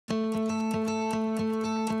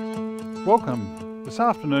Welcome. This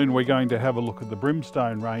afternoon we're going to have a look at the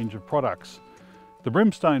Brimstone range of products. The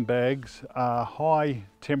Brimstone bags are high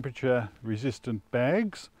temperature resistant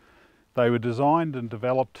bags. They were designed and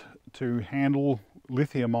developed to handle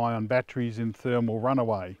lithium-ion batteries in thermal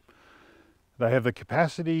runaway. They have the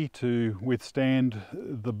capacity to withstand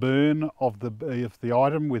the burn of the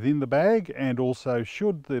item within the bag, and also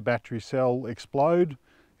should the battery cell explode,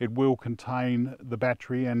 it will contain the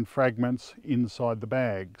battery and fragments inside the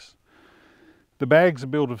bags. The bags are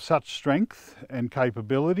built of such strength and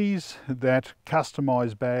capabilities that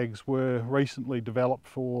customised bags were recently developed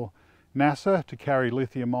for NASA to carry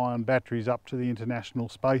lithium-ion batteries up to the International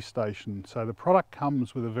Space Station. So the product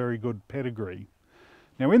comes with a very good pedigree.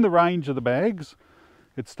 Now, in the range of the bags,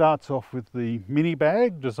 it starts off with the mini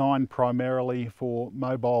bag, designed primarily for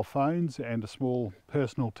mobile phones and a small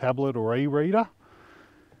personal tablet or e-reader.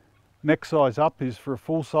 Next size up is for a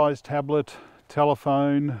full-size tablet,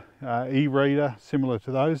 telephone, e-reader, similar to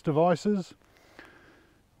those devices.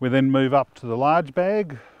 We then move up to the large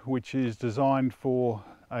bag, which is designed for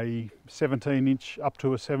a 17-inch, up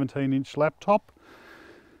to a 17-inch laptop.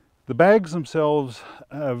 The bags themselves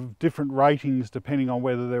have different ratings depending on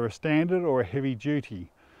whether they're a standard or a heavy duty.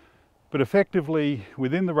 But effectively,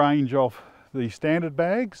 within the range of the standard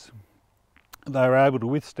bags, they're able to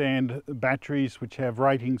withstand batteries which have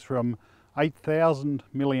ratings from 8,000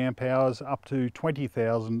 milliamp hours up to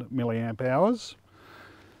 20,000 milliamp hours.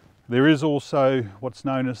 There is also what's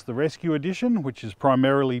known as the Rescue Edition, which is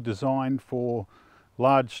primarily designed for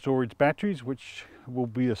large storage batteries, which will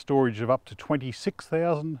be a storage of up to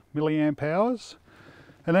 26,000 milliamp hours.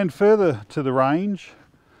 And then further to the range,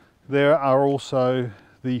 there are also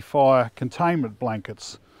the fire containment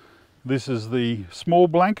blankets. This is the small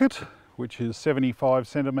blanket, which is 75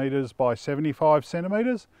 centimetres by 75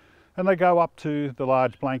 centimetres, and they go up to the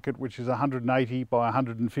large blanket, which is 180 by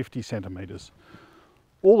 150 centimetres.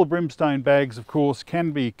 All the Brimstone bags, of course,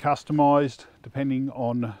 can be customised depending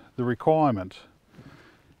on the requirement.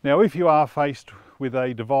 Now, if you are faced with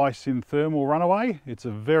a device in thermal runaway, it's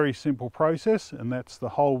a very simple process, and that's the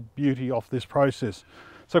whole beauty of this process.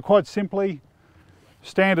 So quite simply,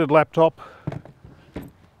 standard laptop,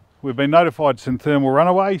 we've been notified it's in thermal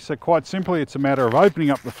runaway, so quite simply it's a matter of opening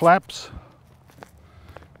up the flaps.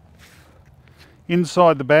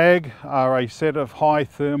 Inside the bag are a set of high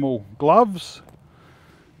thermal gloves.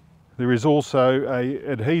 There is also an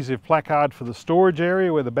adhesive placard for the storage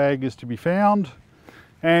area where the bag is to be found,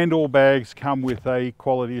 and all bags come with a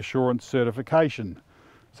quality assurance certification.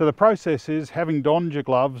 So the process is, having donned your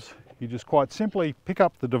gloves, you just quite simply pick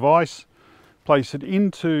up the device, place it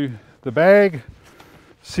into the bag,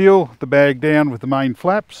 seal the bag down with the main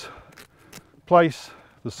flaps, place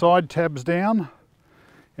the side tabs down,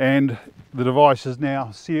 and the device is now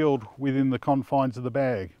sealed within the confines of the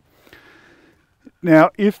bag. Now,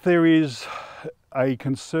 if there is a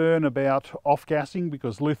concern about off-gassing,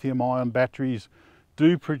 because lithium-ion batteries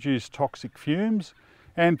do produce toxic fumes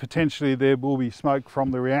and potentially there will be smoke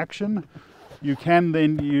from the reaction, you can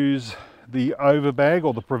then use the over bag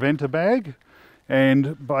or the preventer bag,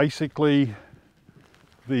 and basically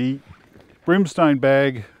the Brimstone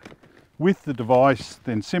bag with the device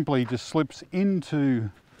then simply just slips into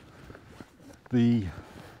the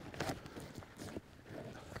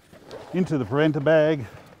preventer bag,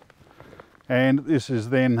 and this is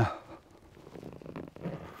then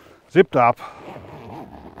zipped up,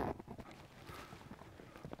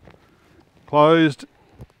 closed,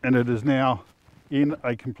 and it is now in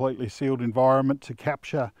a completely sealed environment to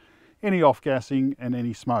capture any off-gassing and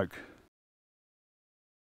any smoke.